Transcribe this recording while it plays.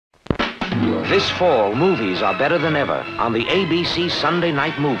This fall, movies are better than ever on the ABC Sunday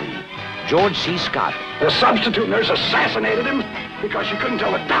Night Movie. George C. Scott. The substitute nurse assassinated him because she couldn't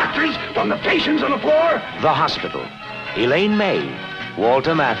tell the doctors from the patients on the floor. The Hospital. Elaine May.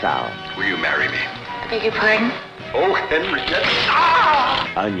 Walter Matthau. Will you marry me? I beg your pardon? Oh, Henriette.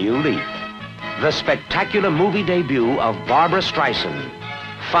 Ah! A New Leaf. The spectacular movie debut of Barbara Streisand.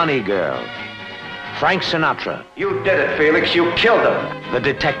 Funny Girl. Frank Sinatra. You did it, Felix. You killed him. The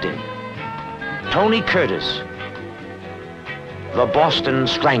Detective. Tony Curtis. The Boston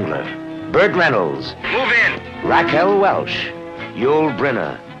Strangler. Burt Reynolds. Move in. Raquel Welch. Yul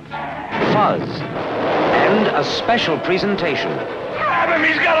Brynner. Fuzz. And a special presentation. Grab him.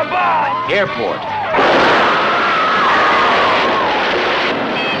 He's got a bomb. Airport.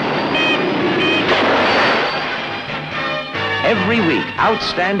 Every week,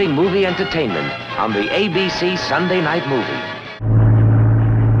 outstanding movie entertainment on the ABC Sunday Night Movie.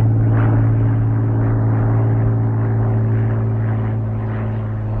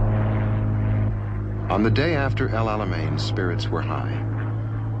 On the day after El Alamein, spirits were high.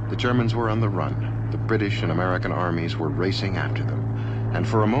 The Germans were on the run. The British and American armies were racing after them. And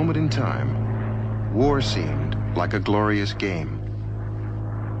for a moment in time, war seemed like a glorious game.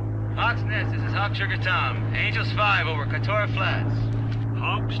 Hawk's Nest, this is Hawk Sugar Tom. Angels 5 over Katora Flats.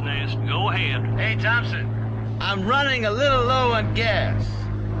 Hawk's Nest, go ahead. Hey, Thompson. I'm running a little low on gas.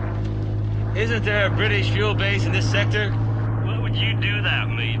 Isn't there a British fuel base in this sector? What would you do without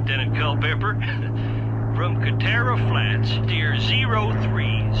me, Lieutenant Culpepper? From Katora Flats, steer 030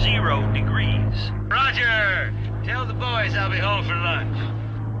 degrees. Roger! Tell the boys I'll be home for lunch.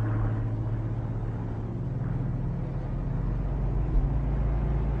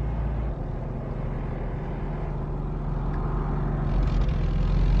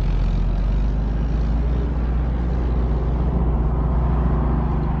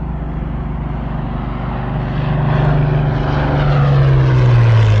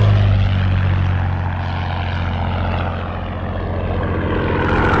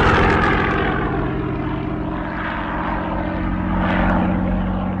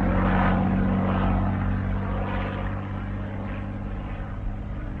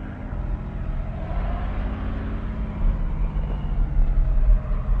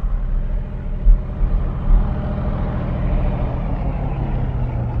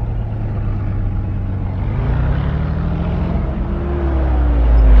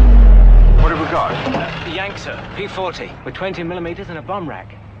 Sir, P-40 with 20 millimeters and a bomb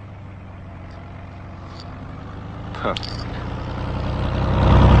rack. Perfect.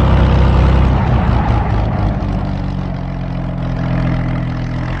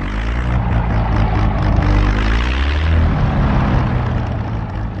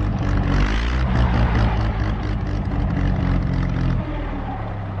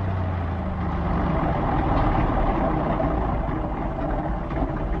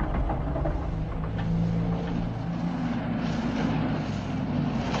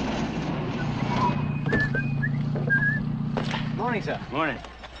 Morning, sir. Morning.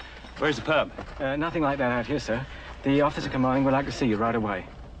 Where's the pub? Nothing like that out here, sir. The officer commanding would like to see you right away.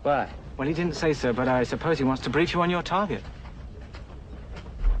 Why? Well, he didn't say, sir, but I suppose he wants to brief you on your target.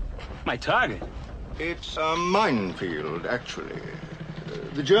 My target? It's a minefield, actually.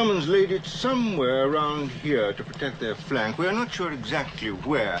 The Germans laid it somewhere around here to protect their flank. We're not sure exactly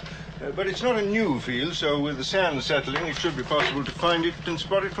where. But it's not a new field, so with the sand settling, it should be possible to find it and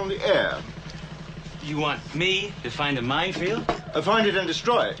spot it from the air. You want me to find a minefield? Find it and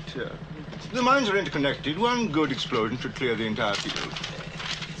destroy it. The mines are interconnected. One good explosion should clear the entire field.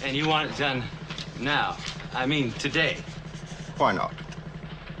 And you want it done now? I mean, today? Why not?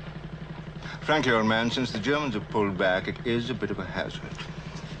 Frankly, old man, since the Germans have pulled back, it is a bit of a hazard.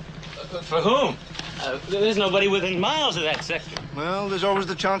 For whom? There's nobody within miles of that sector. Well, there's always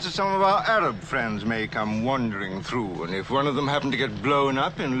the chance that some of our Arab friends may come wandering through, and if one of them happened to get blown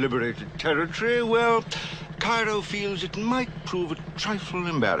up in liberated territory, well, Cairo feels it might prove a trifle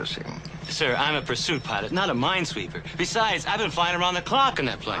embarrassing. Sir, I'm a pursuit pilot, not a minesweeper. Besides, I've been flying around the clock on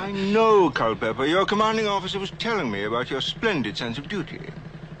that plane. I know, Culpepper. Your commanding officer was telling me about your splendid sense of duty.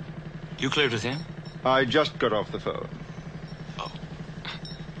 You cleared with him? I just got off the phone. Oh.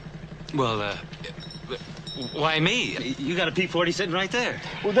 Well, why me? You got a P-40 sitting right there.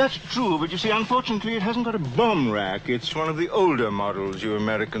 Well, that's true, but you see, unfortunately, it hasn't got a bomb rack. It's one of the older models you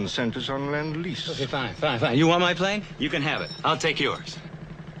Americans sent us on Lend-Lease. Okay, fine. You want my plane? You can have it. I'll take yours.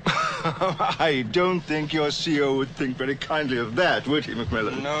 I don't think your CO would think very kindly of that, would he,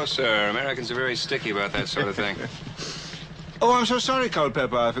 Macmillan? No, sir. Americans are very sticky about that sort of thing. Oh, I'm so sorry,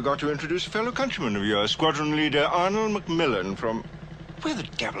 Culpepper. I forgot to introduce a fellow countryman of yours, Squadron Leader Arnold Macmillan from... Where the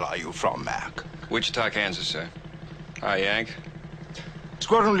devil are you from, Mac? Wichita, Kansas, sir. Hi, Yank.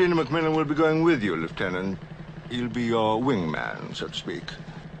 Squadron Leader McMillan will be going with you, Lieutenant. He'll be your wingman, so to speak.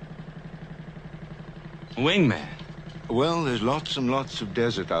 Wingman? Well, there's lots and lots of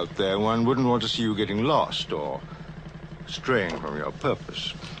desert out there. One wouldn't want to see you getting lost or straying from your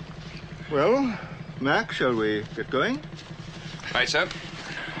purpose. Well, Mac, shall we get going? Right, sir.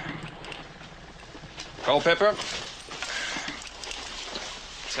 Culpepper.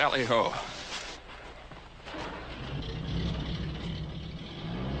 Tally ho.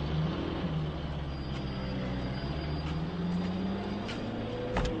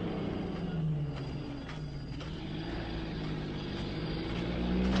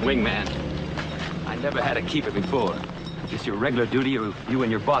 Wingman. I never had a keeper before. Just your regular duty, or you and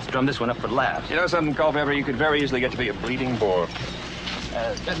your boss drum this one up for laughs? You know something, Culpepper? You could very easily get to be a bleeding bore.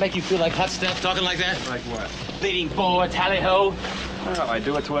 That make you feel like hot stuff, talking like that? Like what? Bleeding bore, tally-ho. Well, I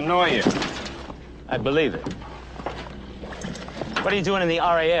do it to annoy you. I believe it. What are you doing in the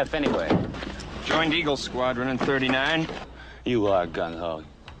RAF, anyway? Joined Eagle Squadron in '39. You are gung-ho.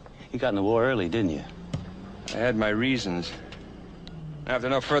 You got in the war early, didn't you? I had my reasons. After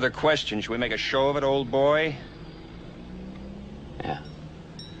no further questions, should we make a show of it, old boy? Yeah.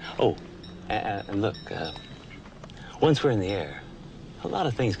 Oh, and look, once we're in the air, a lot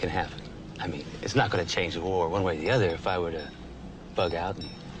of things can happen. I mean, it's not going to change the war one way or the other if I were to bug out and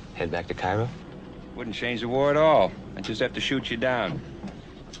head back to Cairo. Wouldn't change the war at all. I'd just have to shoot you down.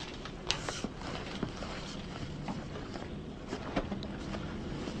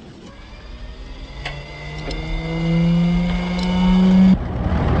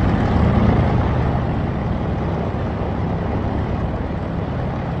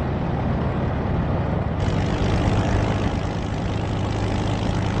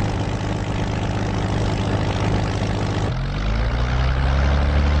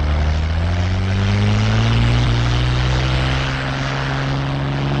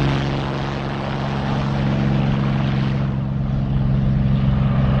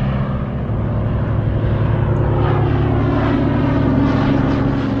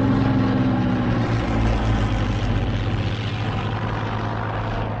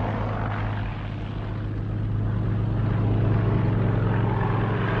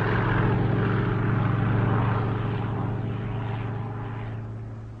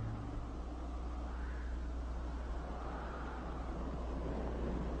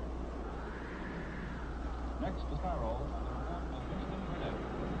 Next to Cairo,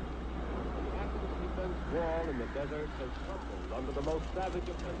 after the defense wall in the desert has crumbled under the most savage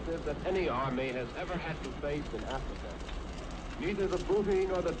offensive that any army has ever had to face in Africa. Neither the booty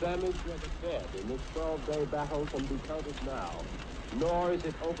nor the damage nor the dead in this 12-day battle can be counted now, nor is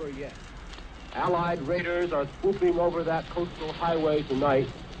it over yet. Allied raiders are swooping over that coastal highway tonight,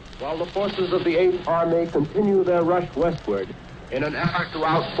 while the forces of the 8th Army continue their rush westward in an effort to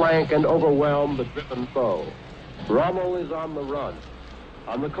outflank and overwhelm the driven foe. Rommel is on the run.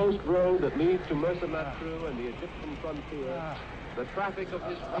 On the coast road that leads to Mersa Matruh and the Egyptian frontier, the traffic of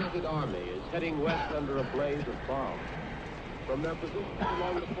his routed army is heading west under a blaze of bombs. From their positions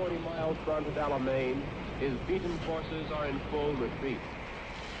along the 40-mile front at Alamein, his beaten forces are in full retreat.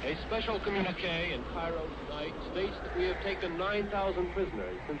 A special communique in Cairo tonight states that we have taken 9,000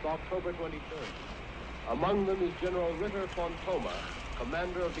 prisoners since October 23rd. Among them is General Ritter von Thoma,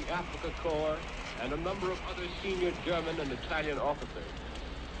 commander of the Africa Corps, and a number of other senior German and Italian officers.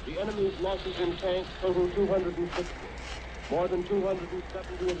 The enemy's losses in tanks total 260. More than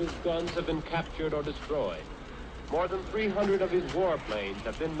 270 of his guns have been captured or destroyed. More than 300 of his warplanes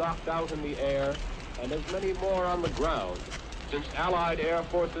have been knocked out in the air, and as many more on the ground, since Allied air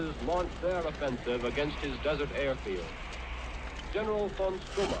forces launched their offensive against his desert airfield. General von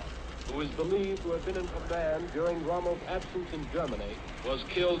Strumme, who is believed to have been in command during Rommel's absence in Germany, was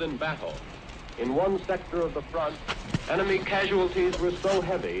killed in battle. In one sector of the front, enemy casualties were so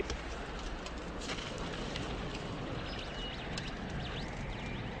heavy.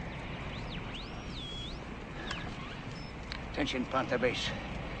 Attention, Panther Base.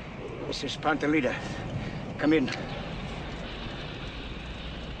 This is Panther Leader. Come in.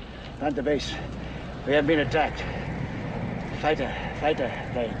 Panther Base, we have been attacked. Fighter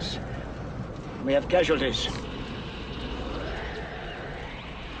planes. We have casualties.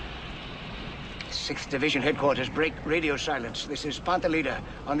 6th Division Headquarters, break radio silence. This is Panther Leader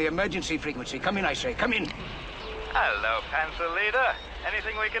on the emergency frequency. Come in, I say, come in. Hello, Panther Leader.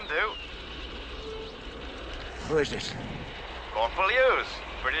 Anything we can do? Who is this? Corporal Hughes,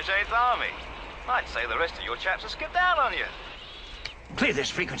 British 8th Army. I'd say the rest of your chaps have skipped out on you. Clear this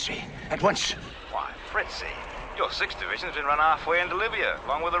frequency, at once. Why, Fritzy, Your 6th Division's been run halfway into Libya,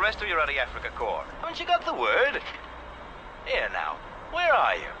 along with the rest of your Ruddy Africa Corps. Haven't you got the word? Here now, where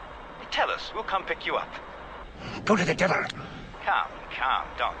are you? Tell us, we'll come pick you up. Go to the devil. Come,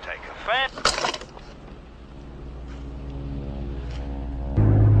 don't take offense.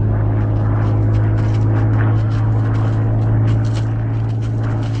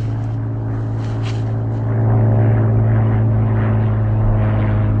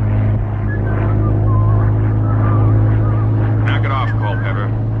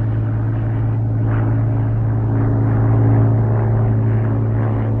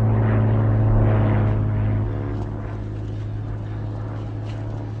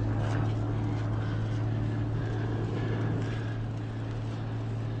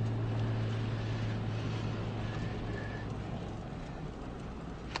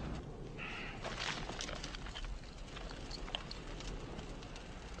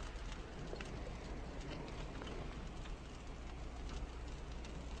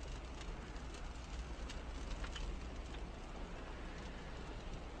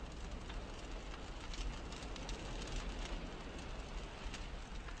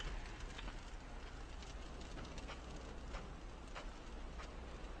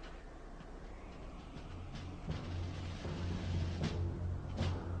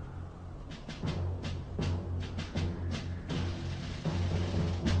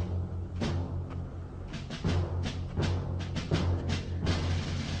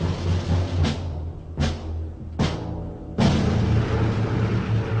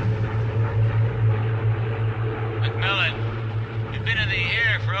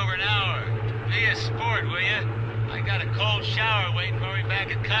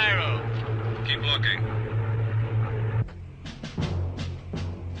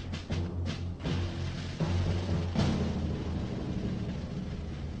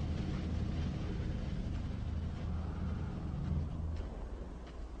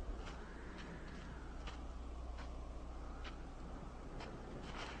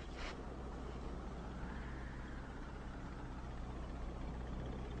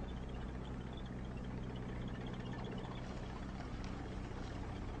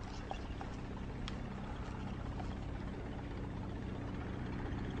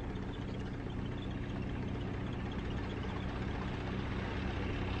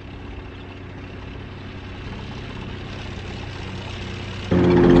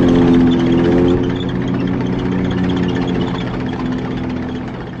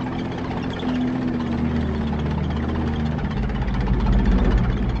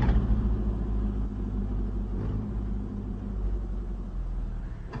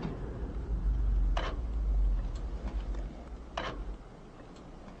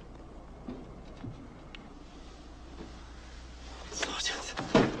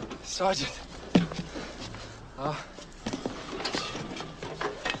 Sergeant.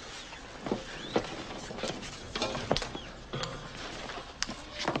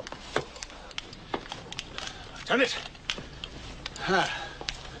 Turn it. Good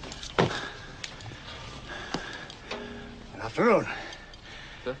afternoon.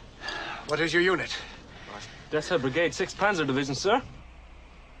 Sir? What is your unit? That's her brigade, 6th Panzer Division, sir.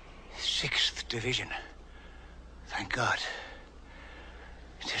 6th Division. Thank God.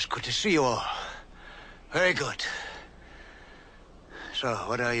 It is good to see you all. Very good. So,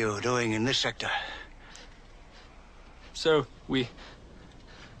 what are you doing in this sector? So, we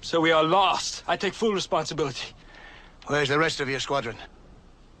are lost. I take full responsibility. Where's the rest of your squadron?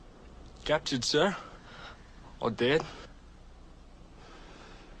 Captured, sir. Or dead.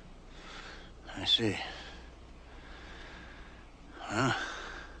 I see. Huh?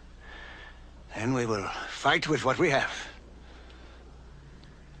 Then we will fight with what we have.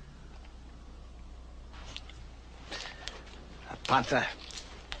 A panther.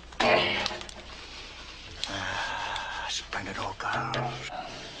 Splendid old girl.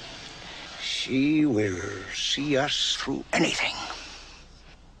 She will see us through anything.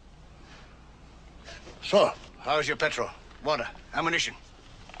 So, how's your petrol? Water? Ammunition?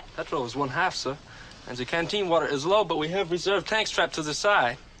 Petrol is 1/2, sir. And the canteen water is low, but we have reserve tanks strapped to the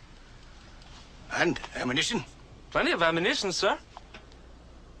side. And ammunition? Plenty of ammunition, sir.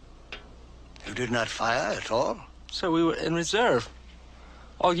 You did not fire at all? Sir, we were in reserve.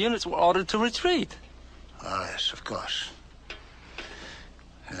 All units were ordered to retreat. Oh, yes, of course.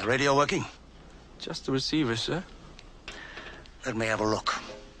 Is the radio working? Just the receiver, sir. Let me have a look.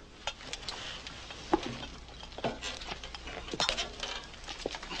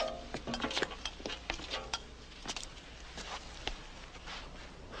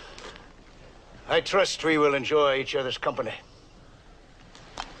 I trust we will enjoy each other's company.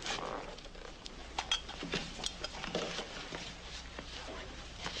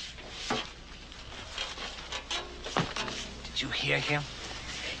 hear him?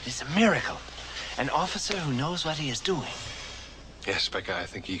 It is a miracle. An officer who knows what he is doing. Yes, Becca, I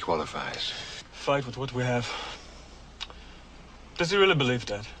think he qualifies. Fight with what we have. Does he really believe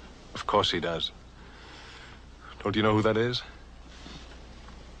that? Of course he does. Don't you know who that is?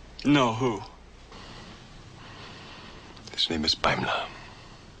 No, who? His name is Beimler.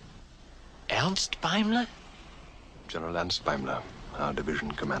 Ernst Beimler? General Ernst Beimler, our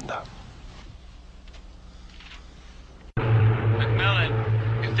division commander. McMillan,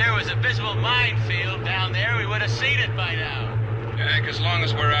 if there was a visible minefield down there, we would have seen it by now. Heck, as long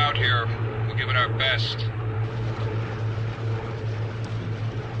as we're out here, we'll give it our best.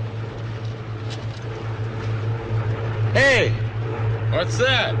 Hey! What's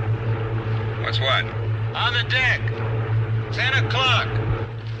that? What's what? On the deck. 10 o'clock.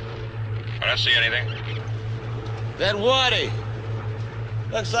 I don't see anything. That waddy.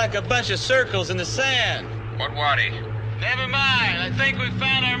 Looks like a bunch of circles in the sand. What waddy? Never mind. I think we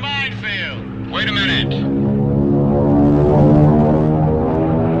found our minefield. Wait a minute.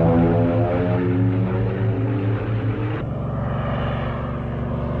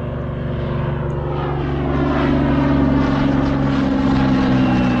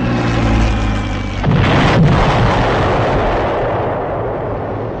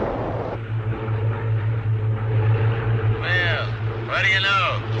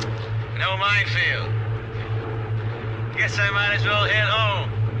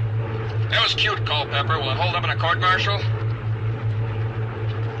 Will it hold up in a court-martial?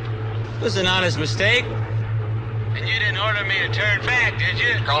 It was an honest mistake. And you didn't order me to turn back, did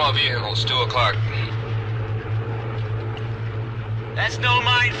you? Call our vehicles, 2 o'clock. That's no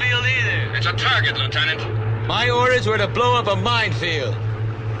minefield either. It's a target, Lieutenant. My orders were to blow up a minefield.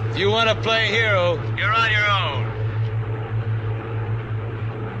 If you want to play hero, you're on your own.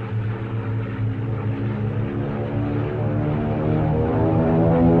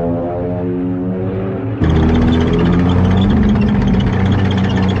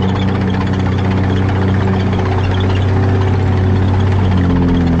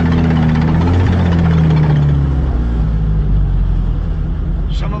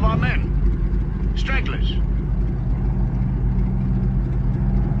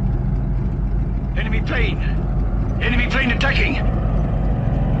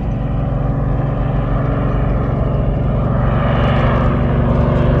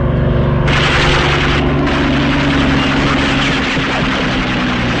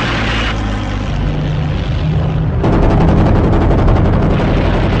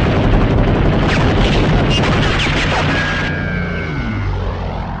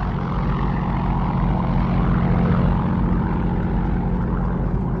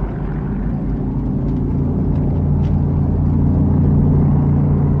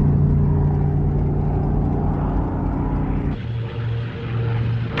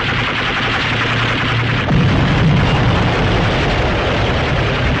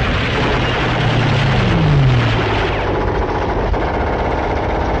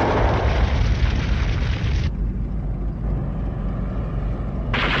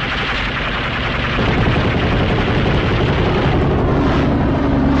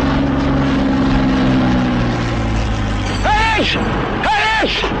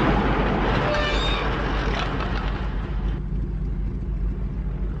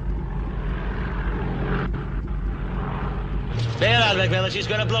 Bail out, McMillan. She's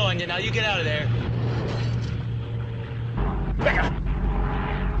gonna blow on you. Now you get out of there.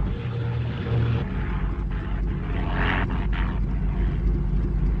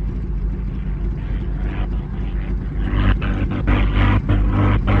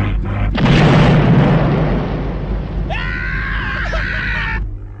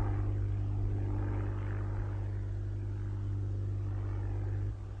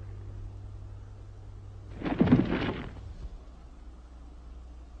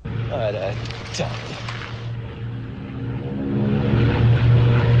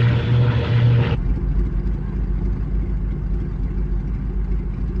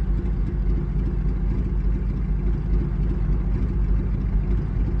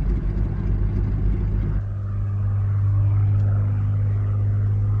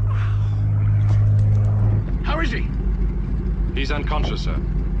 He's unconscious, sir.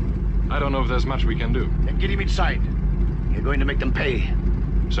 I don't know if there's much we can do. Then get him inside. You're going to make them pay.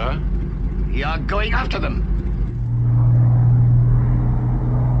 Sir? You're going after them.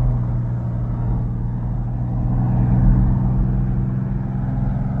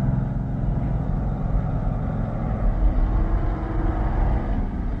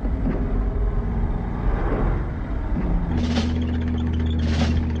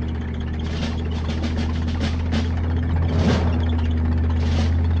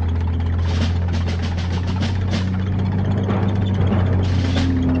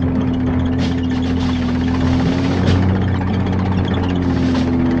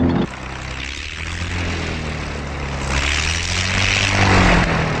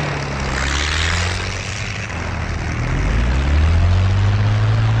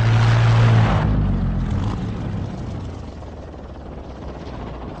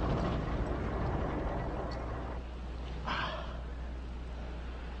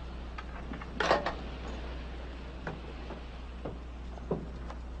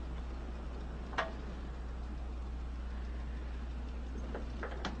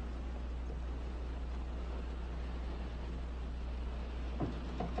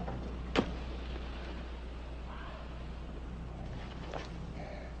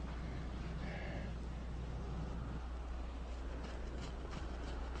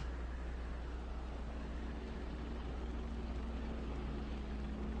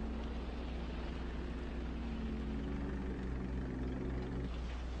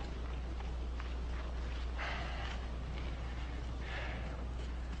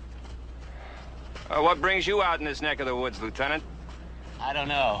 What brings you out in this neck of the woods, Lieutenant? I don't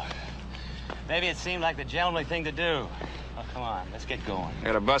know. Maybe it seemed like the gentlemanly thing to do. Oh, come on, let's get going. I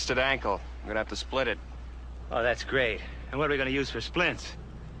got a busted ankle. I'm gonna have to split it. Oh, that's great. And what are we gonna use for splints?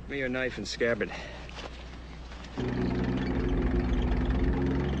 Give me your knife and scabbard.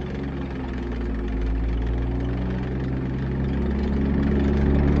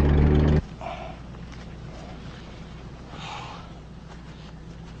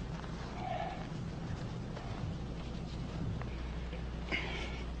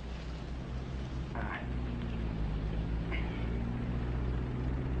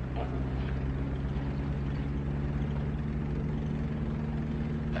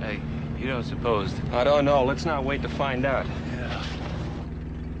 You don't suppose... I don't know. Let's not wait to find out. Yeah.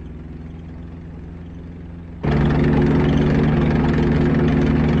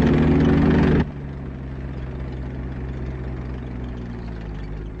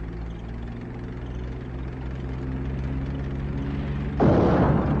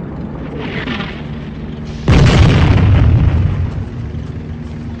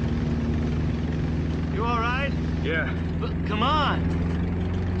 You all right? Yeah. Look, come on.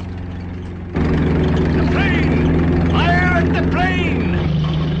 The plane!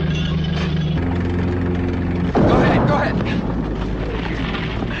 Go ahead, go ahead.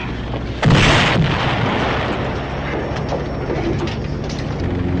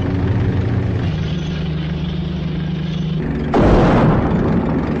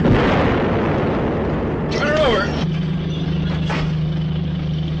 Turn her over.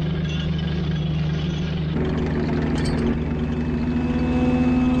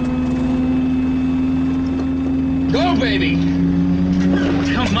 Go, baby!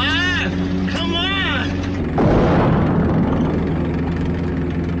 Come on! Come on!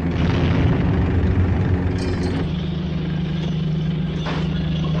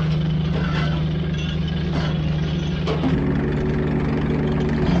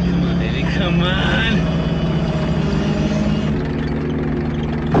 Come on, baby, come on!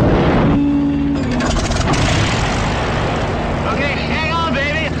 Okay, hang on,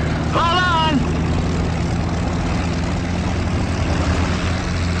 baby! Hold on!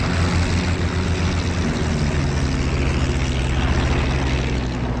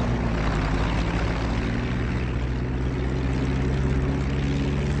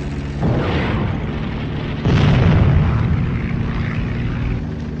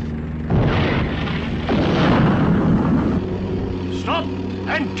 Stop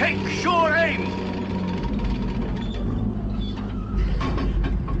and take sure aim!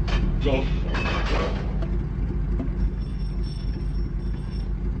 Go.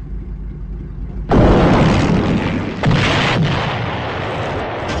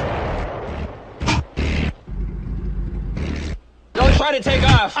 Don't try to take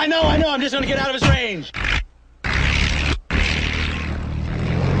off. I know, I'm just gonna get out of his range.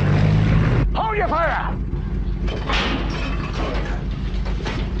 Hold your fire!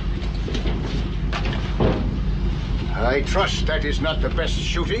 I trust that is not the best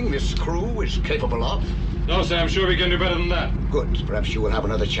shooting this crew is capable of. No, sir, I'm sure we can do better than that. Good. Perhaps you will have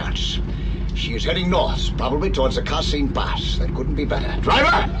another chance. She is heading north, probably towards the Cassin Pass. That couldn't be better.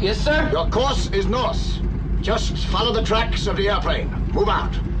 Driver! Yes, sir? Your course is north. Just follow the tracks of the airplane. Move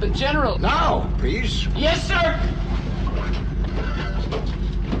out. But, General... Now, please. Yes, sir!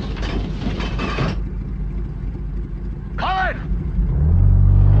 Call it!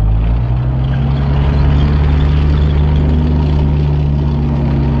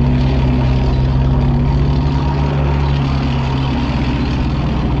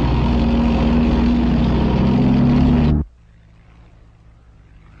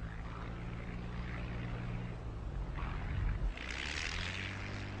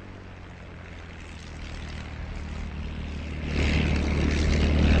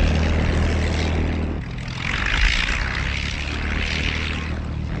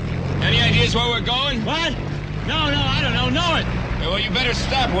 Where we're going? What? No, I don't know. Know it. Yeah, well, you better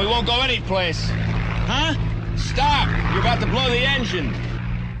stop or we won't go anyplace. Huh? Stop! You're about to blow the engine.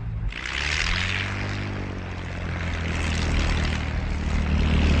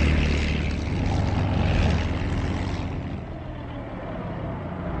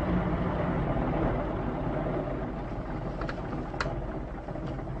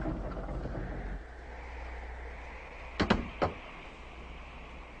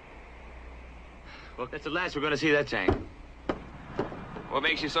 Well, that's the last we're gonna see that tank. What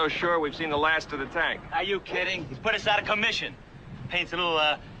makes you so sure we've seen the last of the tank? Are you kidding? He's put us out of commission. Paints a little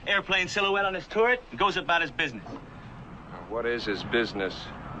airplane silhouette on his turret and goes about his business. What is his business?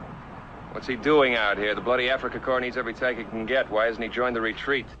 What's he doing out here? The bloody Africa Corps needs every tank he can get. Why hasn't he joined the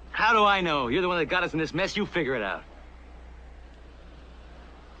retreat? How do I know? You're the one that got us in this mess. You figure it out.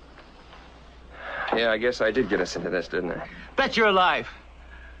 Yeah, I guess I did get us into this, didn't I? Bet you're alive.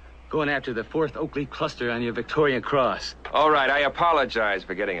 Going after the 4th Oakley cluster on your Victoria Cross. All right, I apologize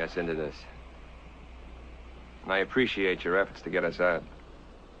for getting us into this. And I appreciate your efforts to get us out.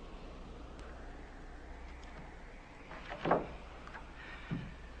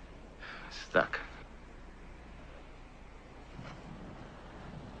 Stuck.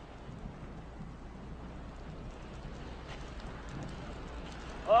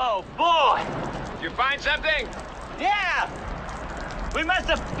 Oh, boy! Did you find something? Yeah! We must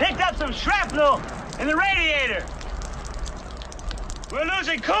have picked up some shrapnel in the radiator. We're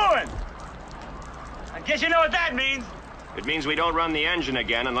losing coolant. I guess you know what that means. It means we don't run the engine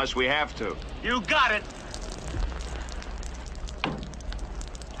again unless we have to. You got it.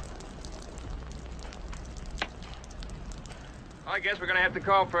 I guess we're gonna have to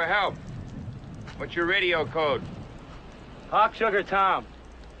call for help. What's your radio code? Hawk, Sugar, Tom.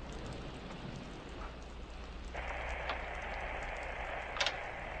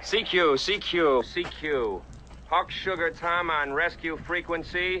 CQ, CQ, CQ. Hawk, Sugar, Tom on rescue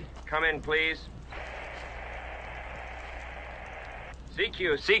frequency. Come in, please.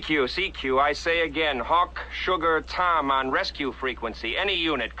 CQ, CQ, CQ. I say again, Hawk, Sugar, Tom on rescue frequency. Any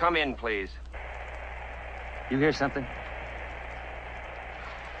unit, come in, please. You hear something?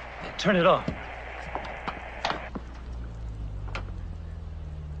 Turn it off.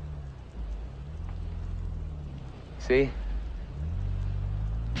 See?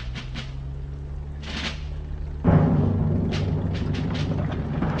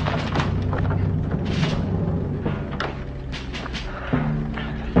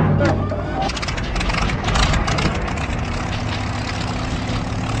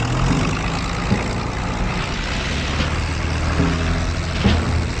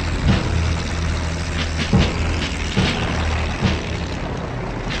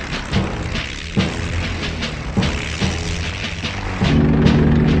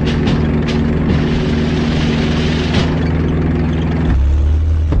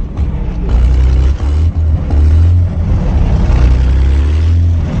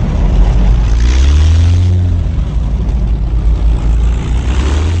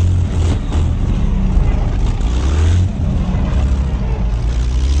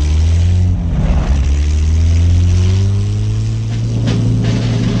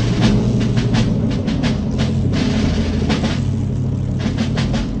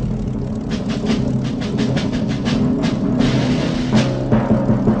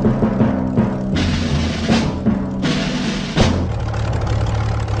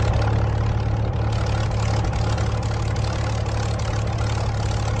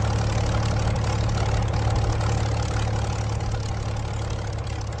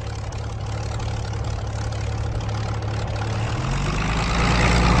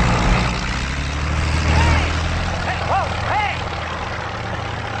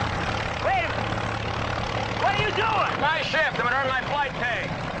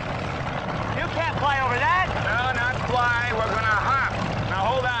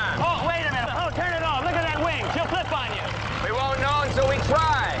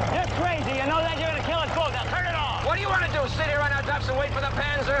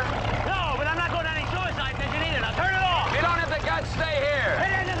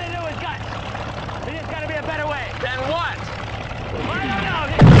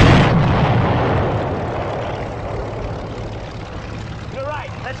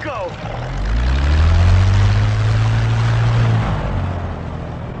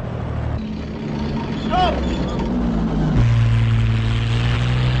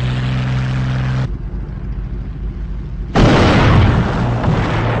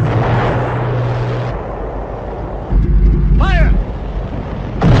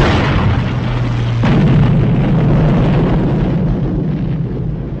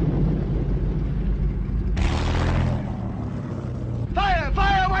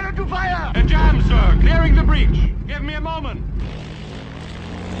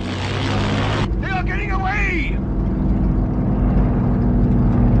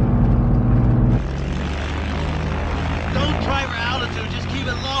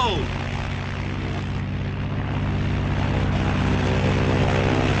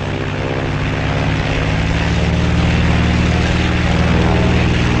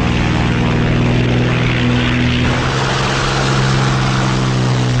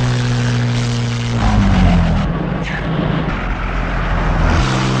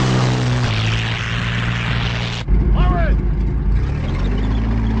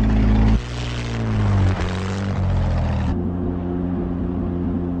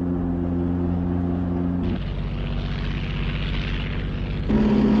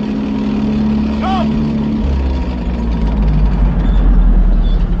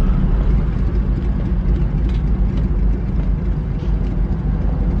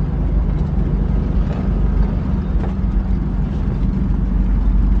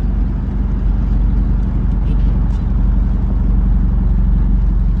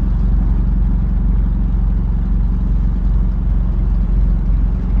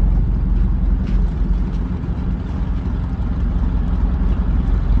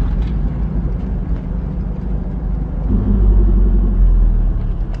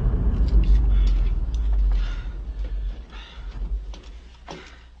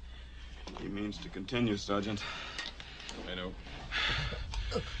 means to continue, Sergeant. I know.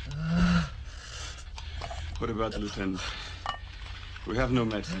 What about the lieutenant? We have no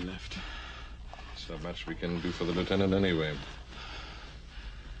medicine left. There's not much we can do for the lieutenant anyway.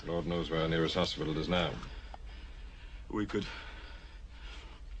 Lord knows where our nearest hospital is now. We could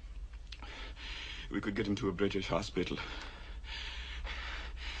get him to a British hospital.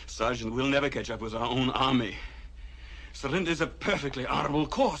 Sergeant, we'll never catch up with our own army. Surrender is a perfectly honorable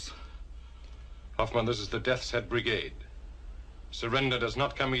course. Hoffman, this is the Death's Head Brigade. Surrender does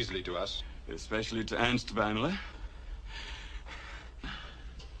not come easily to us. Especially to Ernst Weimler.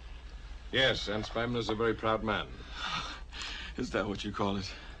 Yes, Ernst Weimler is a very proud man. Is that what you call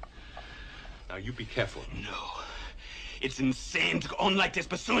it? Now, you be careful. No. It's insane to go on like this,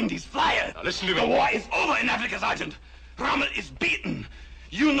 pursuing these flyers. Now, listen to me. The war is over in Africa, Sergeant. Rommel is beaten.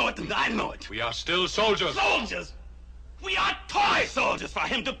 You know it and I know it. We are still soldiers. Soldiers? We are toy soldiers for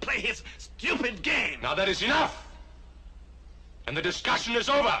him to play his stupid game. Now, that is enough. And the discussion is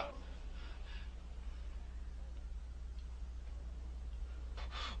over.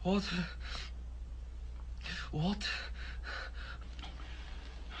 What? What?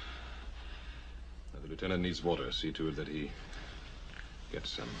 Now, the lieutenant needs water. See to it that he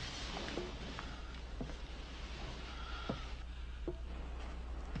gets some.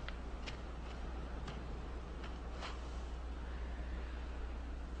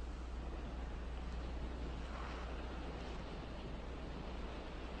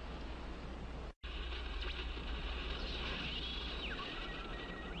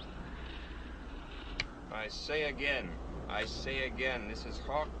 I say again, this is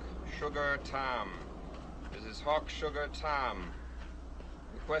Hawk, Sugar, Tom. This is Hawk, Sugar, Tom.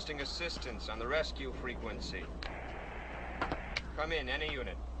 Requesting assistance on the rescue frequency. Come in, any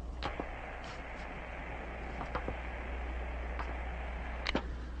unit.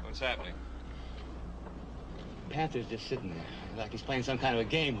 What's happening? Panther's just sitting there, like he's playing some kind of a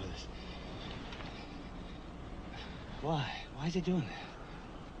game with us. Why? Why is he doing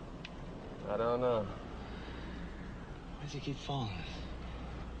that? I don't know. Why does he keep following us?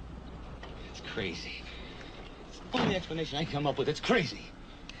 It's crazy. It's the only explanation I can come up with. It's crazy.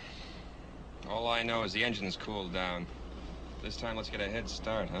 All I know is the engine's cooled down. This time, let's get a head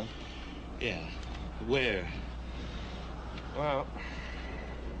start, huh? Yeah. Where? Well,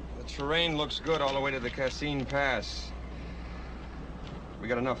 the terrain looks good all the way to the Cassine Pass. We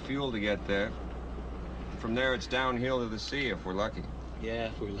got enough fuel to get there. From there, it's downhill to the sea if we're lucky. Yeah,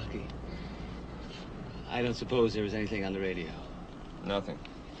 if we're lucky. I don't suppose there was anything on the radio. Nothing.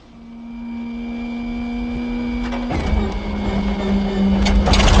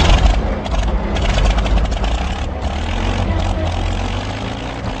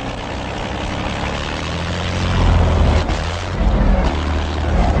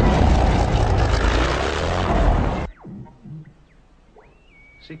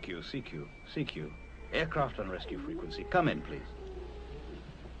 CQ. Aircraft on rescue frequency. Come in, please.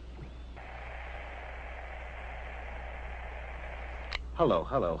 Hello.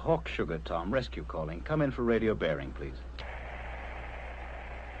 Hawk, Sugar, Tom. Rescue calling. Come in for radio bearing, please.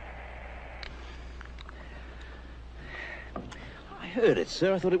 I heard it,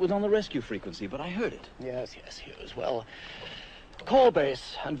 sir. I thought it was on the rescue frequency, but I heard it. Yes, Hughes. Well, call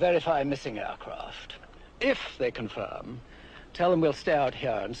base and verify missing aircraft. If they confirm, tell them we'll stay out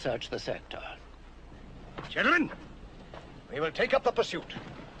here and search the sector. Gentlemen, we will take up the pursuit.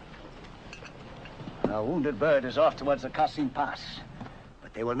 Our wounded bird is off towards the Cassine Pass.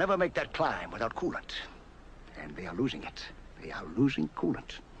 But they will never make that climb without coolant. And they are losing it. They are losing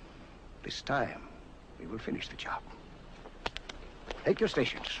coolant. This time, we will finish the job. Take your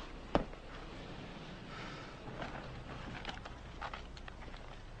stations.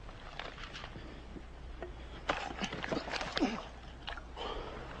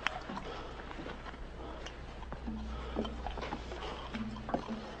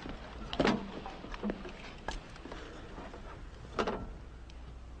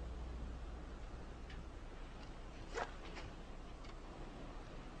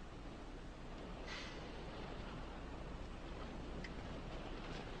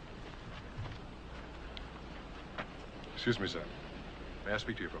 Excuse me, sir. May I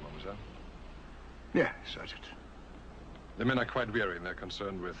speak to you for a moment, sir? Yes, Sergeant. The men are quite weary and they're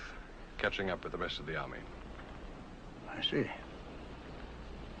concerned with catching up with the rest of the army. I see.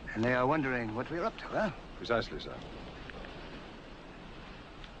 And they are wondering what we're up to, huh? Precisely, sir.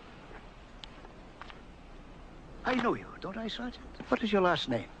 I know you, don't I, Sergeant? What is your last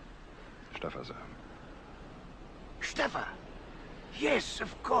name? Steffer, sir. Steffer? Yes,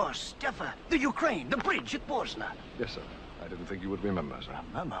 of course, Steffer. The Ukraine, the bridge at Bosna. Yes, sir. I didn't think you would remember, sir.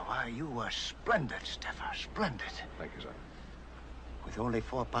 Remember? Why, you were splendid, Steffer. Splendid. Thank you, sir. With only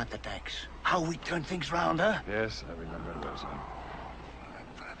 4 Panther tanks. How we turned things round, huh? Yes, I remember it well, sir.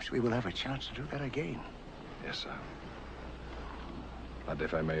 Perhaps we will have a chance to do that again. Yes, sir. But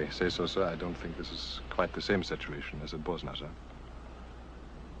if I may say so, sir, I don't think this is quite the same situation as it was now, sir.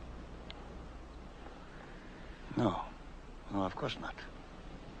 No. No, of course not.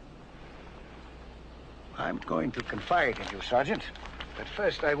 I'm going to confide in you, Sergeant. But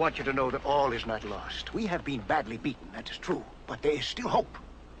first, I want you to know that all is not lost. We have been badly beaten, that is true. But there is still hope.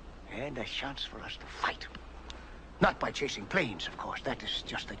 And a chance for us to fight. Not by chasing planes, of course. That is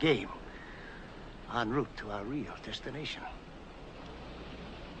just a game. En route to our real destination.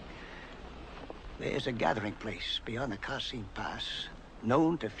 There is a gathering place beyond the Qasim Pass,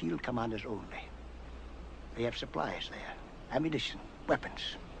 known to field commanders only. They have supplies there, ammunition, weapons.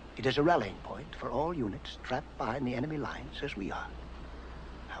 It is a rallying point for all units trapped behind the enemy lines as we are.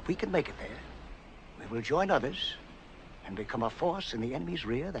 Now, if we can make it there, we will join others and become a force in the enemy's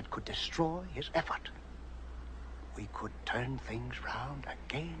rear that could destroy his effort. We could turn things round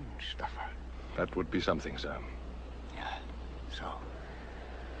again, Stuffer. That would be something, sir. Yeah, so...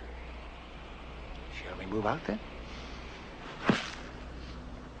 shall we move out then?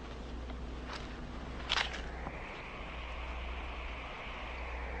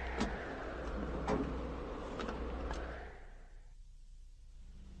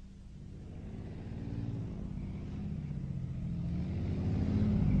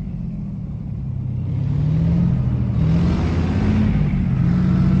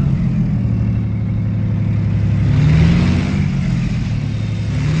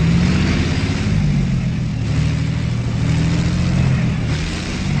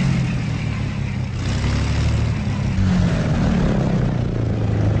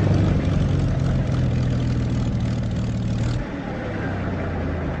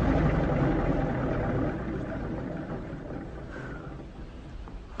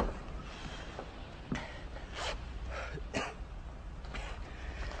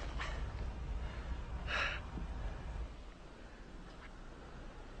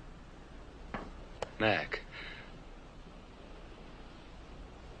 Mac.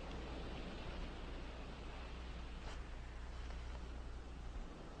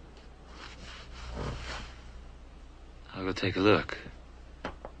 I'll go take a look.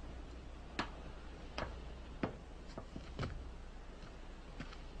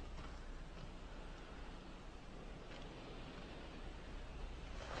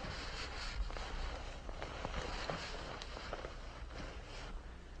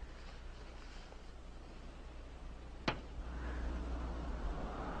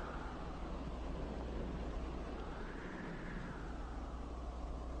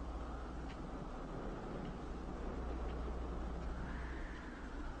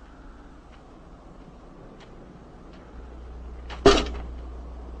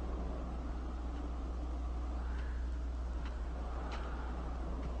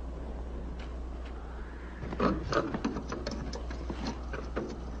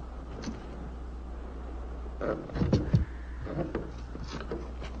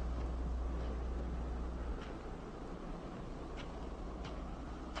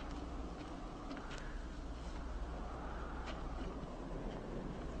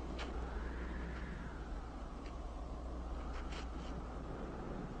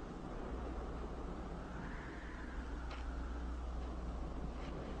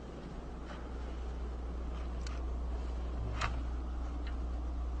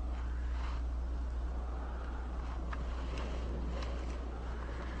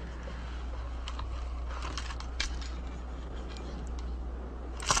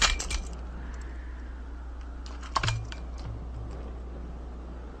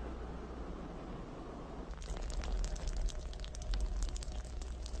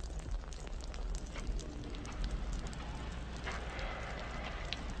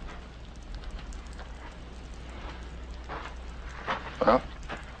 Well?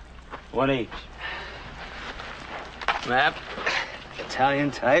 One each. Map,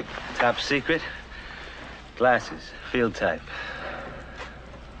 Italian type, top secret. Glasses, field type.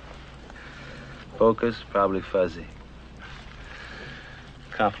 Focus, probably fuzzy.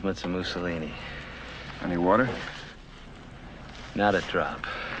 Compliments of Mussolini. Any water? Not a drop.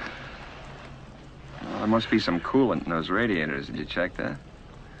 Well, there must be some coolant in those radiators. Did you check that?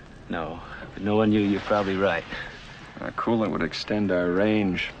 No, but knowing you, you're probably right. Coolant would extend our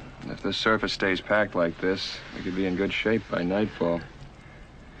range. If this surface stays packed like this, we could be in good shape by nightfall.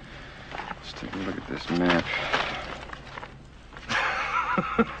 Let's take a look at this map.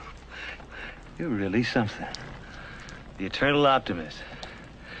 You're really something. The eternal optimist.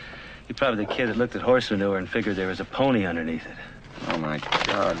 You're probably the kid that looked at horse manure and figured there was a pony underneath it. Oh, my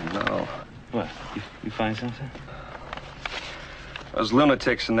God, no. What? You find something? Those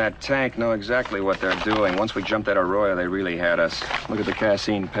lunatics in that tank know exactly what they're doing. Once we jumped that Arroyo, they really had us. Look at the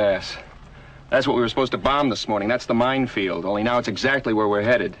Cassine Pass. That's what we were supposed to bomb this morning. That's the minefield. Only now it's exactly where we're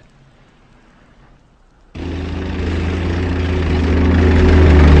headed.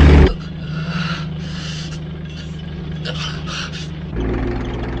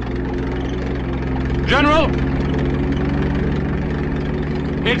 General!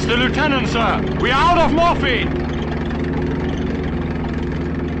 It's the lieutenant, sir. We're out of morphine.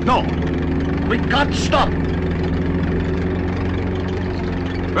 No. We can't stop.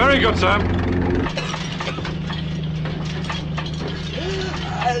 Very good, sir.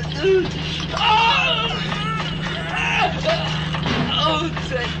 Oh,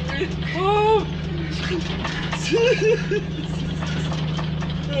 take me home.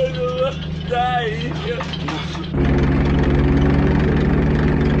 I don't want to die here.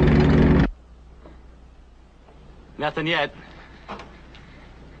 Nothing yet.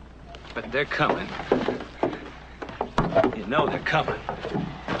 But they're coming. You know they're coming.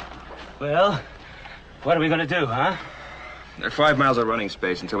 Well, what are we gonna do, huh? There are 5 miles of running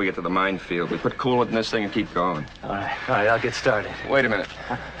space until we get to the minefield. We put coolant in this thing and keep going. All right, I'll get started. Wait a minute.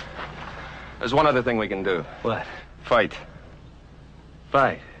 There's one other thing we can do. What? Fight.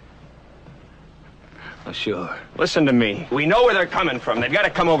 Fight? Oh, sure. Listen to me. We know where they're coming from. They've got to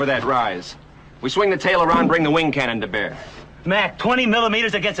come over that rise. We swing the tail around, bring the wing cannon to bear. Mac, 20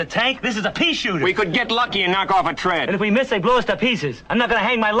 millimeters against a tank? This is a pea shooter. We could get lucky and knock off a tread. And if we miss, they blow us to pieces. I'm not gonna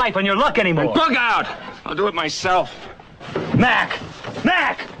hang my life on your luck anymore. And bug out! I'll do it myself. Mac!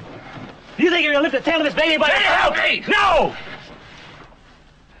 Mac! You think you're gonna lift the tail of this baby by yourself? Help me! No!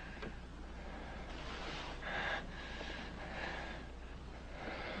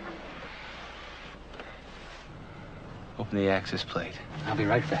 Open the access plate. I'll be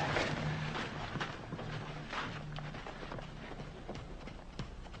right back.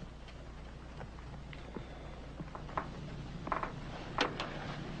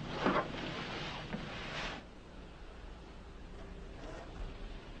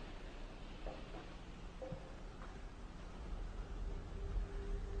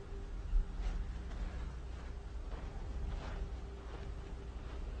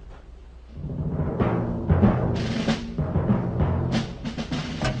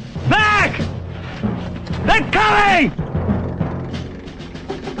 They're coming!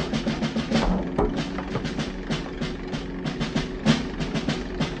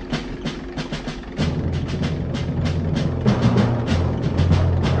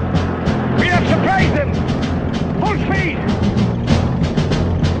 We have surprised them! Full speed!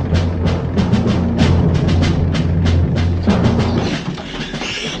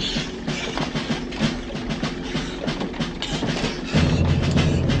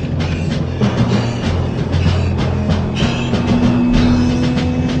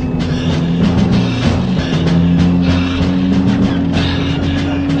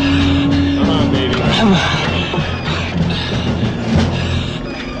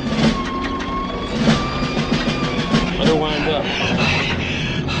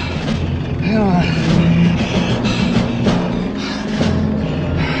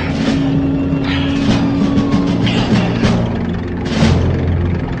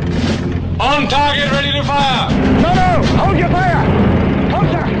 On target, ready to fire! No! Hold your fire!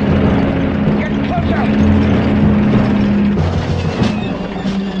 Closer! Get closer!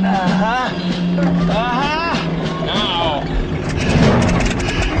 Now!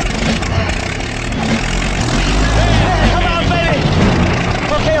 Hey, come on, baby!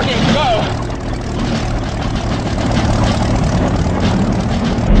 Okay, go!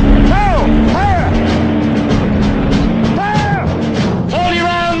 Go! Fire! Fire! 40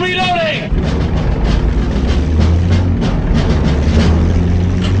 round reloading!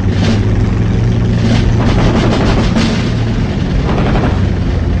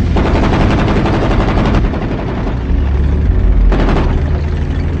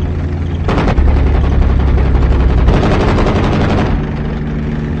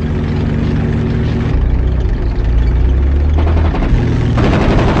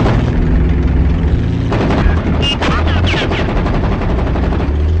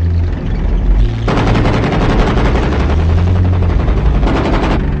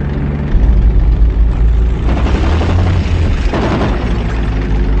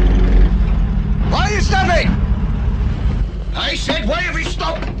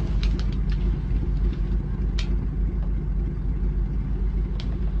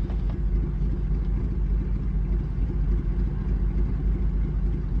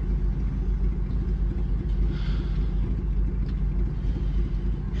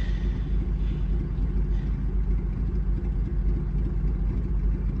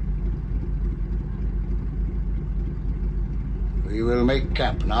 We will make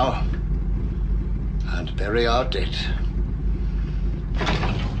camp now and bury our dead.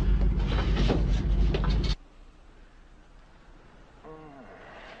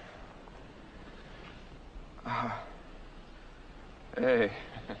 Hey,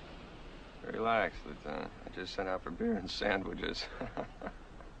 relax, Lieutenant. I just sent out for beer and sandwiches.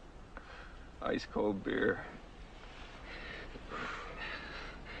 Ice cold beer.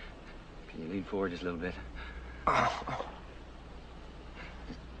 Can you lean forward just a little bit?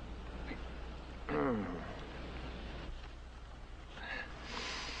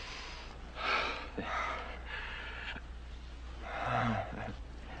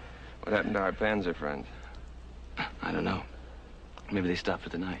 What happened to our Panzer friends? I don't know. Maybe they stopped for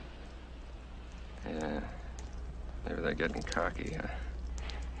the night. Yeah. Maybe they're getting cocky, huh?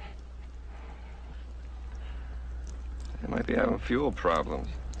 They might be having fuel problems.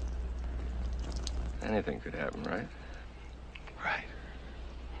 Anything could happen, right? Right.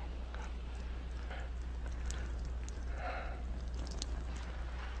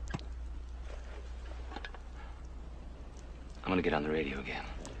 I'm gonna get on the radio again.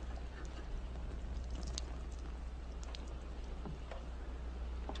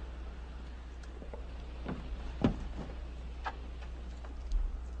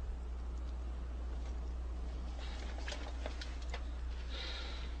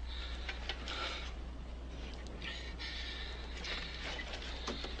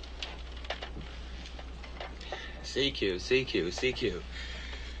 CQ.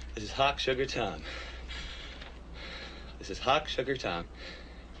 This is Hawk Sugar Tom. This is Hawk Sugar Tom.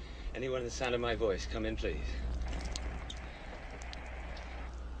 Anyone in the sound of my voice, come in, please.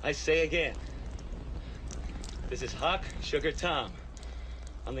 I say again, this is Hawk Sugar Tom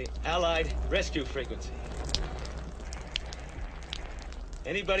on the Allied rescue frequency.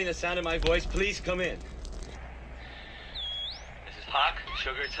 Anybody in the sound of my voice, please come in. This is Hawk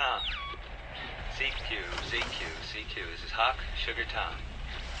Sugar Tom. CQ. This is Hawk Sugar Tom.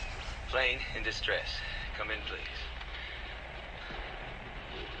 Plane in distress. Come in, please.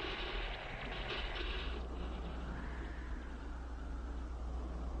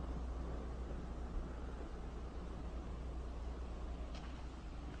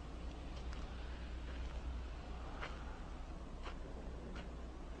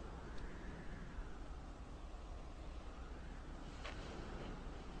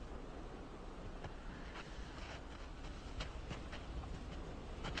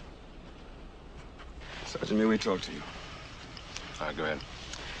 Sergeant, may we talk to you? Go ahead.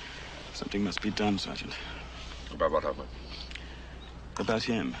 Something must be done, Sergeant. About what, Hoffman? About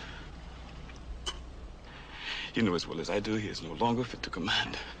him. You know as well as I do, he is no longer fit to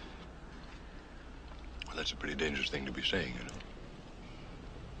command. Well, that's a pretty dangerous thing to be saying, you know.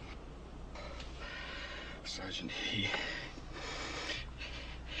 Sergeant, he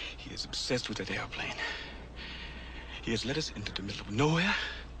is obsessed with that airplane. He has led us into the middle of nowhere.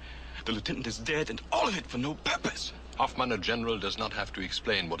 The lieutenant is dead, and all of it for no purpose. Hoffman, a general, does not have to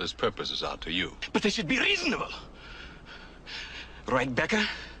explain what his purposes are to you. But they should be reasonable. Right, Becker?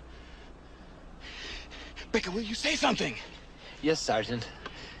 Becker, will you say something? Yes, Sergeant.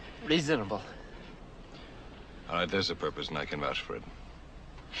 Reasonable. All right, there's a purpose, and I can vouch for it.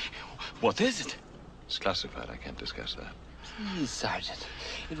 What is it? It's classified. I can't discuss that. Please, Sergeant.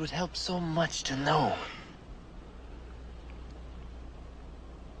 It would help so much to know.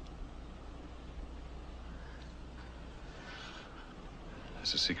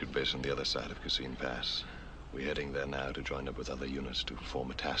 There's a secret base on the other side of Cassine Pass. We're heading there now to join up with other units to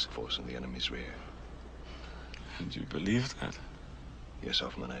form a task force in the enemy's rear. And you believe that? Yes,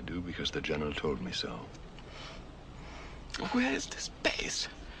 Hoffman, I do, because the general told me so. Where is this base?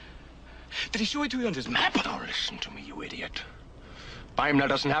 Did he show it to you on his map? Now listen to me, you idiot. Daimler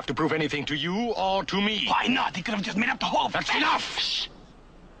doesn't have to prove anything to you or to me. Why not? He could have just made up the whole That's thing. enough! Shh.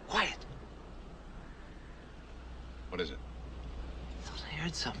 Quiet. What is it? I thought I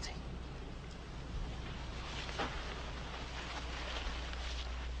heard something.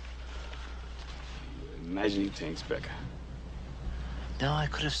 Imagining things, Becker. No, I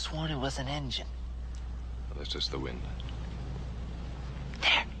could have sworn it was an engine. Well, that's just the wind.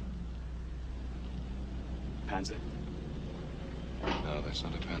 There. Panzer. No, that's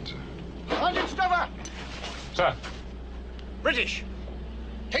not a Panzer. Sergeant Stover! Sir. British!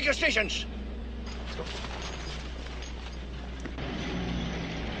 Take your stations! Let's go.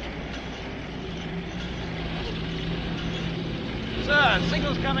 Sir,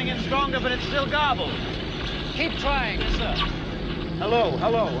 signal's coming in stronger, but it's still garbled. Keep trying. Yes, sir. Hello.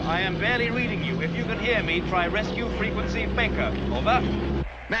 I am barely reading you. If you can hear me, try rescue frequency Baker. Over.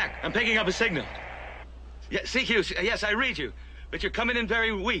 Mac, I'm picking up a signal. Yeah, CQ, yes, I read you. but you're coming in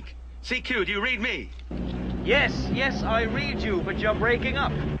very weak. CQ, do you read me? Yes, I read you, but you're breaking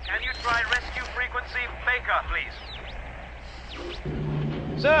up. Can you try rescue frequency Baker, please?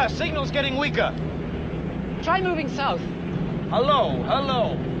 Sir, signal's getting weaker. Try moving south.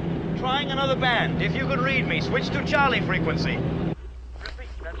 Hello. Trying another band. If you can read me, switch to Charlie frequency. Repeat,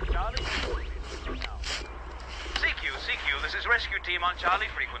 that's Charlie frequency. CQ, this is rescue team on Charlie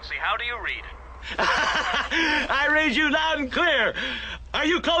frequency. How do you read? I read you loud and clear. Are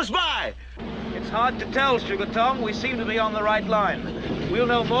you close by? It's hard to tell, Sugar Tom. We seem to be on the right line. We'll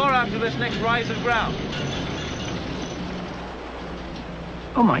know more after this next rise of ground.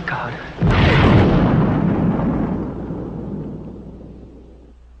 Oh, my God.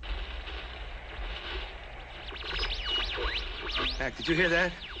 Mac, did you hear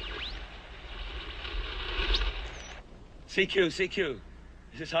that? CQ.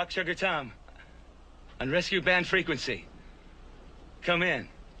 This is Hawk Sugar Tom. On rescue band frequency. Come in.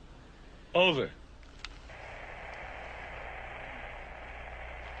 Over.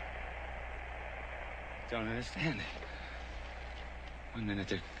 Don't understand it. One minute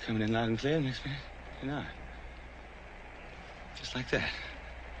they're coming in loud and clear, next minute they're not. Just like that.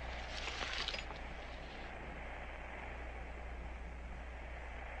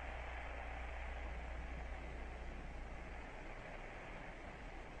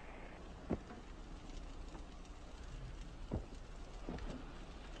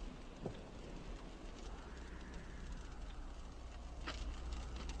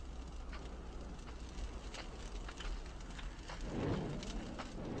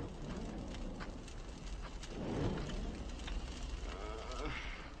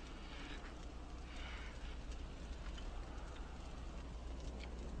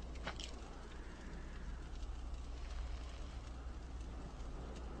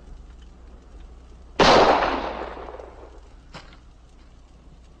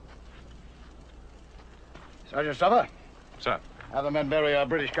 Sergeant Stopper. Sir. Have the men bury our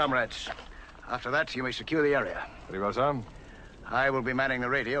British comrades. After that, you may secure the area. Very well, sir. I will be manning the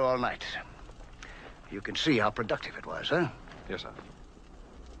radio all night. You can see how productive it was, huh? Yes, sir.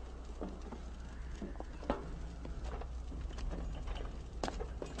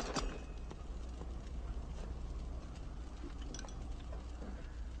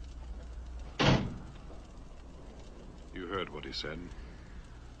 You heard what he said.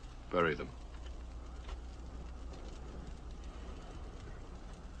 Bury them.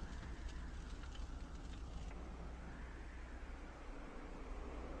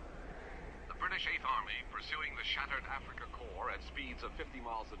 British 8th Army, pursuing the shattered Africa Corps at speeds of 50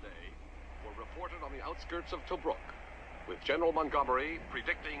 miles a day, were reported on the outskirts of Tobruk, with General Montgomery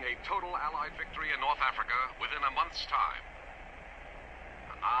predicting a total Allied victory in North Africa within a month's time.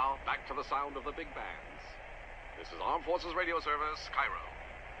 And now, back to the sound of the big bands. This is Armed Forces Radio Service, Cairo.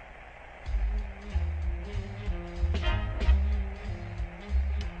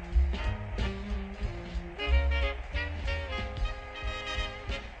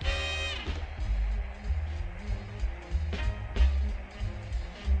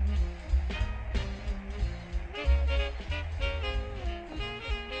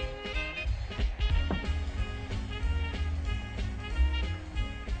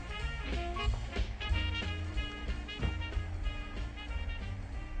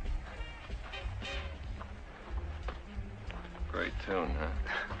 Great tune, huh?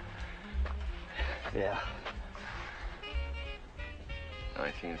 Yeah.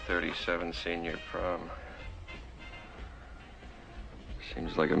 1937 senior prom.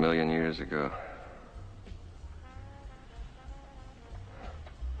 Seems like a million years ago.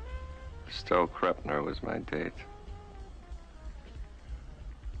 Estelle Krepner was my date.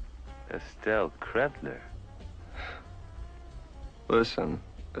 Estelle Krepner? Listen,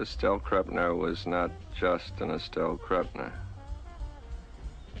 Estelle Krepner was not just an Estelle Krepner.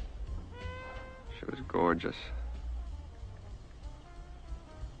 She was gorgeous.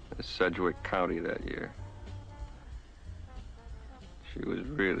 In Sedgwick County that year. She was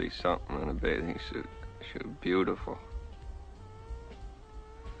really something in a bathing suit. She was beautiful.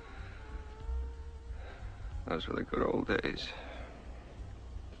 Those were the good old days.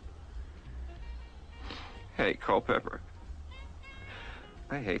 Hey, Culpepper.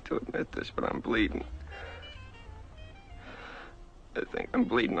 I hate to admit this, but I'm bleeding. I think I'm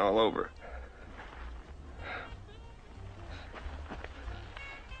bleeding all over.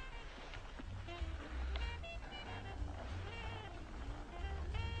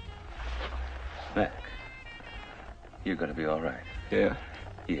 Mac, you're gonna be all right. Yeah?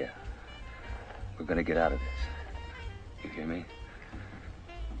 Yeah. We're gonna get out of this. You hear me?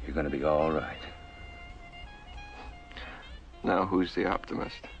 You're gonna be all right. Now, who's the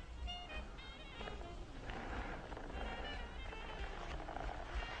optimist?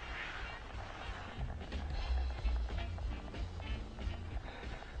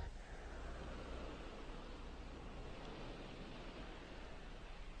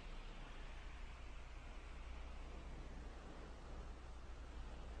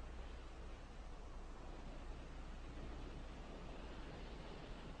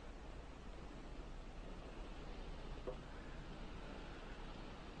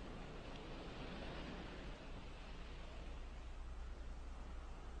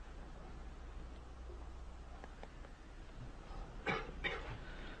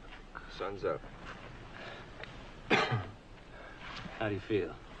 Sun's up. How do you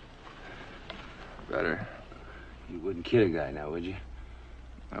feel? Better. You wouldn't kid a guy now, would you?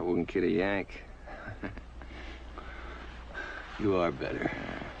 I wouldn't kid a Yank. You are better.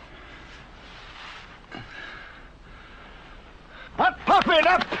 Pop it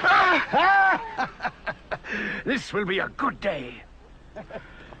up! This will be a good day.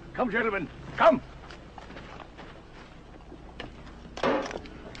 Come, gentlemen, come.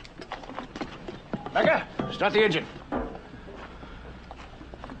 Becca, start the engine.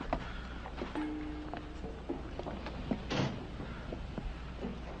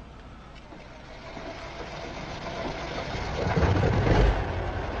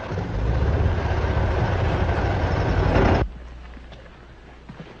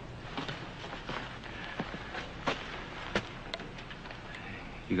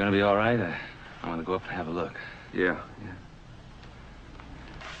 You gonna be all right? I want to go up and have a look. Yeah.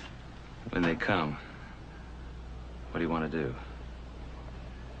 When they come, what do you want to do?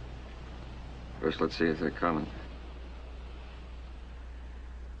 First, let's see if they're coming.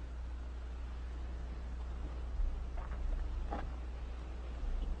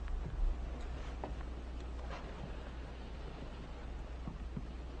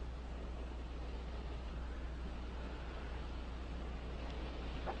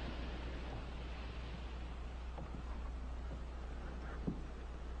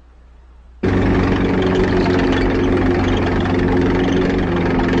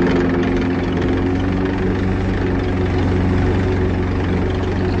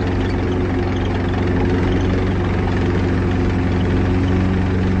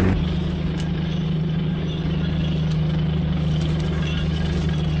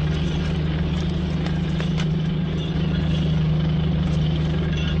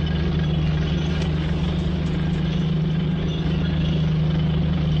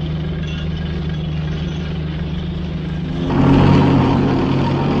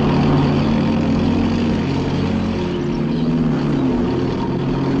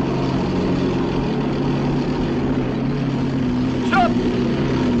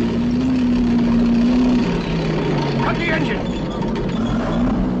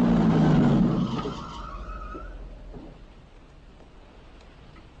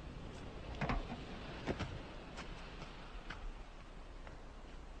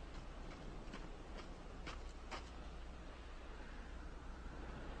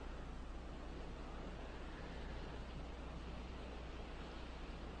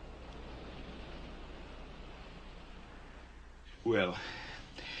 Well,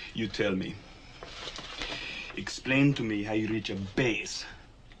 you tell me. Explain to me how you reach a base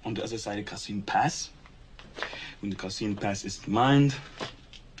on the other side of Kassim Pass when the Kassim Pass is mined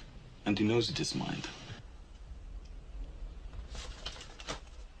and he knows it is mined.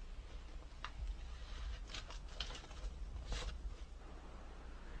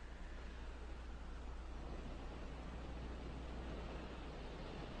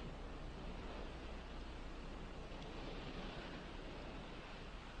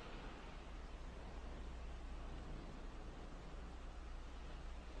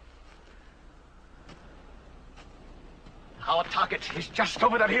 Our target is just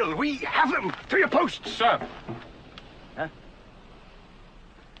over that hill. We have them. To your posts. Sir. Huh?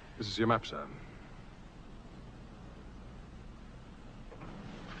 This is your map, sir.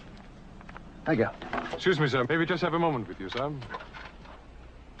 Thank you. Excuse me, sir. May we just have a moment with you, sir?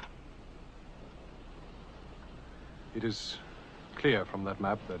 It is clear from that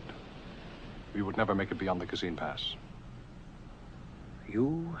map that we would never make it beyond the Kassim Pass.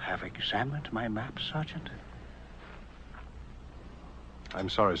 You have examined my map, Sergeant? I'm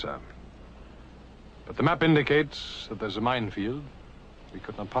sorry, sir. But the map indicates that there's a minefield we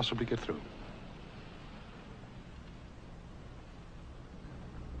could not possibly get through.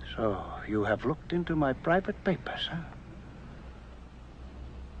 So, you have looked into my private papers, huh?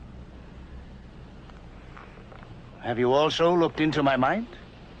 Have you also looked into my mind?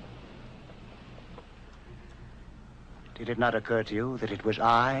 Did it not occur to you that it was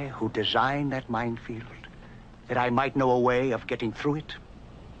I who designed that minefield? That I might know a way of getting through it?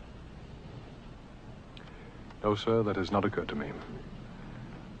 No, sir, that has not occurred to me.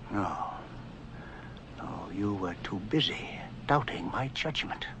 No. No, you were too busy doubting my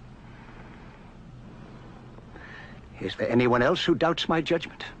judgment. Is there anyone else who doubts my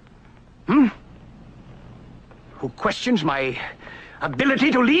judgment? Hmm? Who questions my ability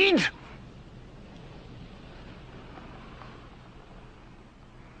to lead?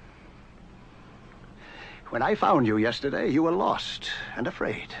 When I found you yesterday, you were lost and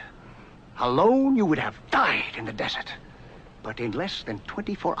afraid. Alone, you would have died in the desert. But in less than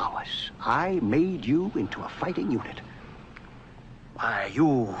 24 hours, I made you into a fighting unit. Why,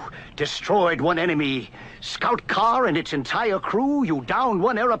 you destroyed one enemy scout car and its entire crew. You downed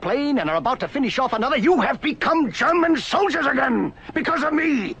one airplane and are about to finish off another. You have become German soldiers again because of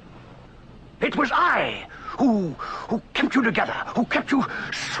me. It was I who kept you together, who kept you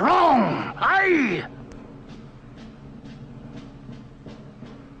strong. I...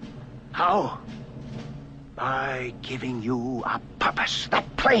 How? By giving you a purpose.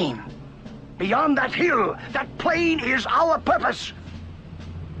 That plane. Beyond that hill, that plane is our purpose.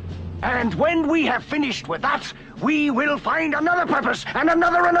 And when we have finished with that, we will find another purpose, and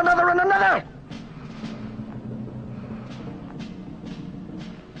another, and another, and another.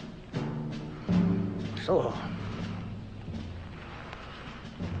 So,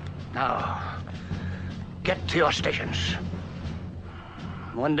 now, get to your stations.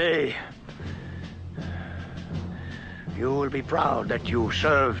 One day, you will be proud that you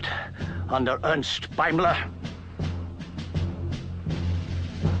served under Ernst Beimler.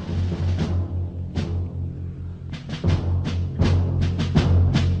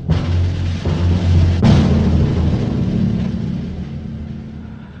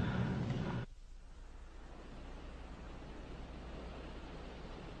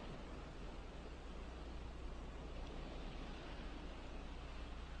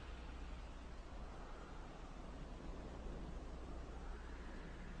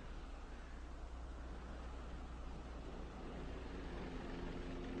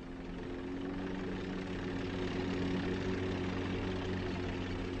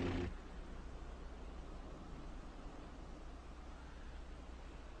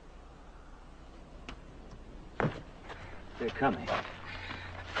 They're coming.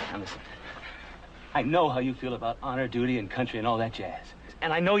 Now listen, I know how you feel about honor, duty, and country and all that jazz.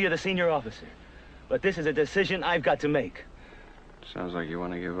 And I know you're the senior officer. But this is a decision I've got to make. Sounds like you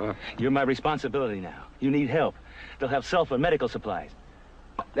want to give up. You're my responsibility now. You need help. They'll have sulfur, medical supplies.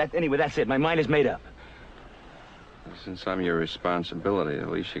 Anyway, that's it. My mind is made up. Since I'm your responsibility, the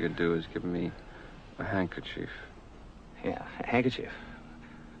least you could do is give me a handkerchief. Yeah, a handkerchief.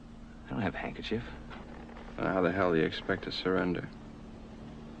 I don't have a handkerchief. How the hell do you expect to surrender?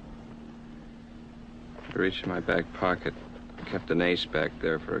 I reached in my back pocket. Kept an ace back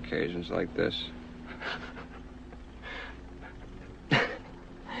there for occasions like this.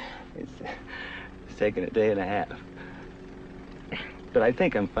 It's taken a day and a half. But I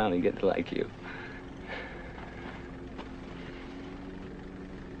think I'm finally getting to like you.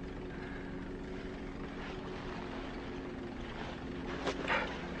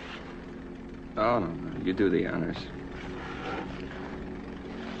 Oh, no. You do the honors.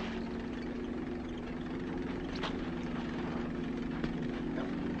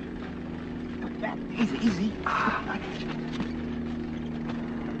 Easy, easy.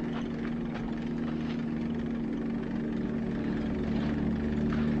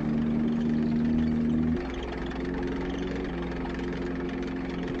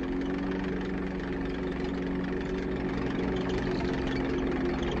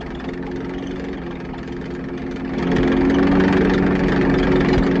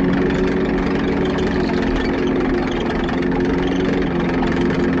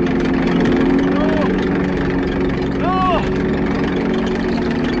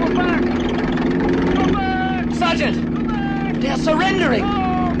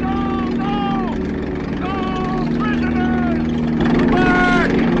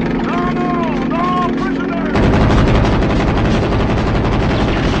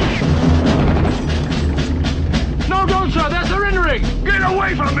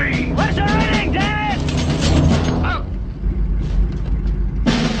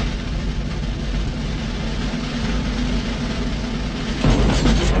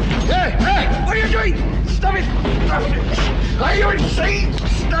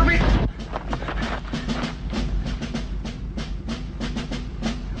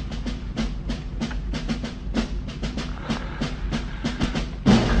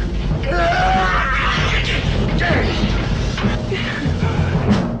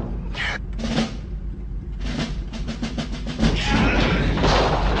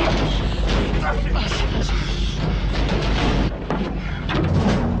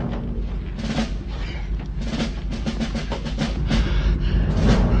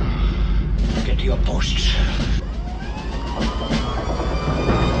 to your posts.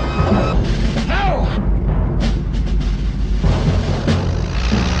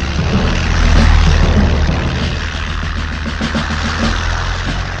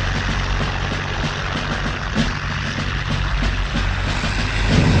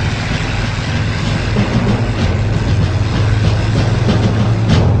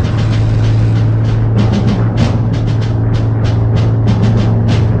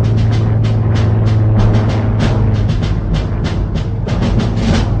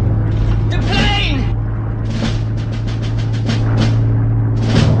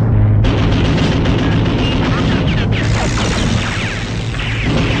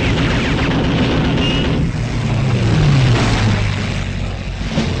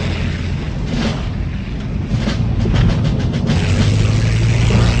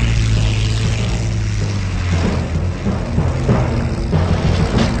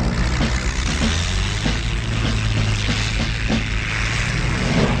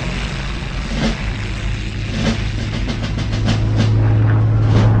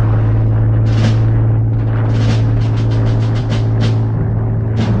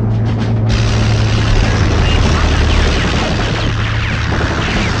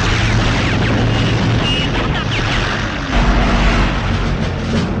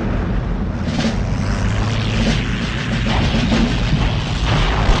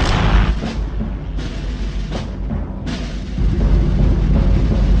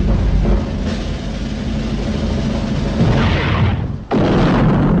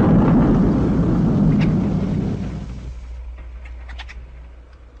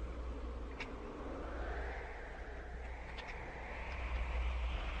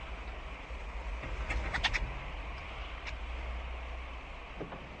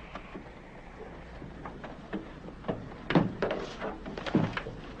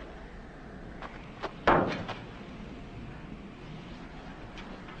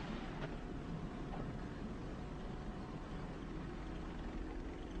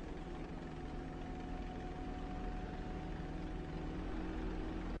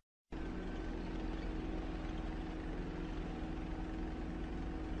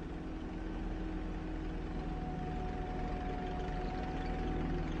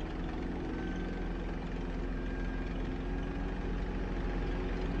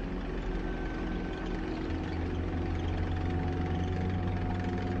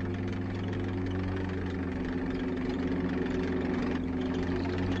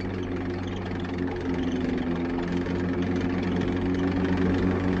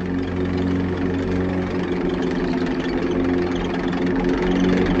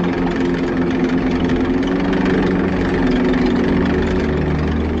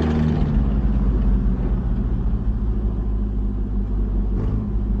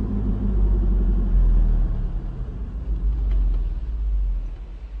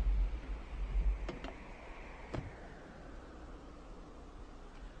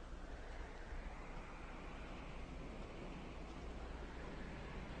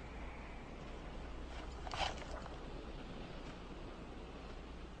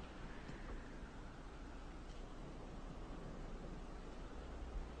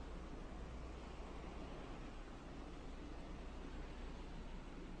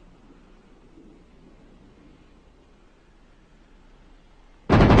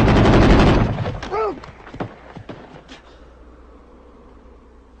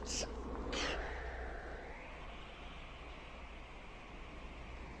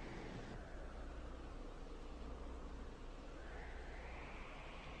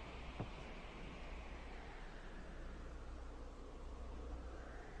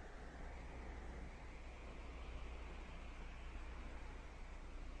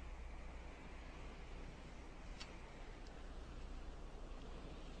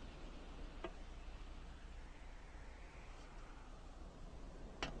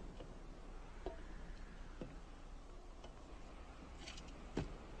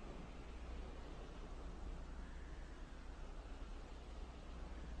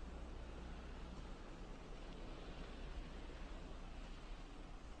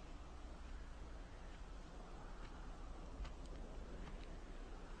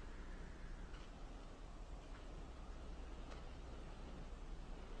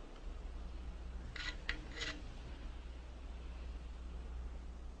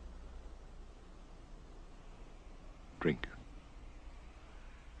 Drink.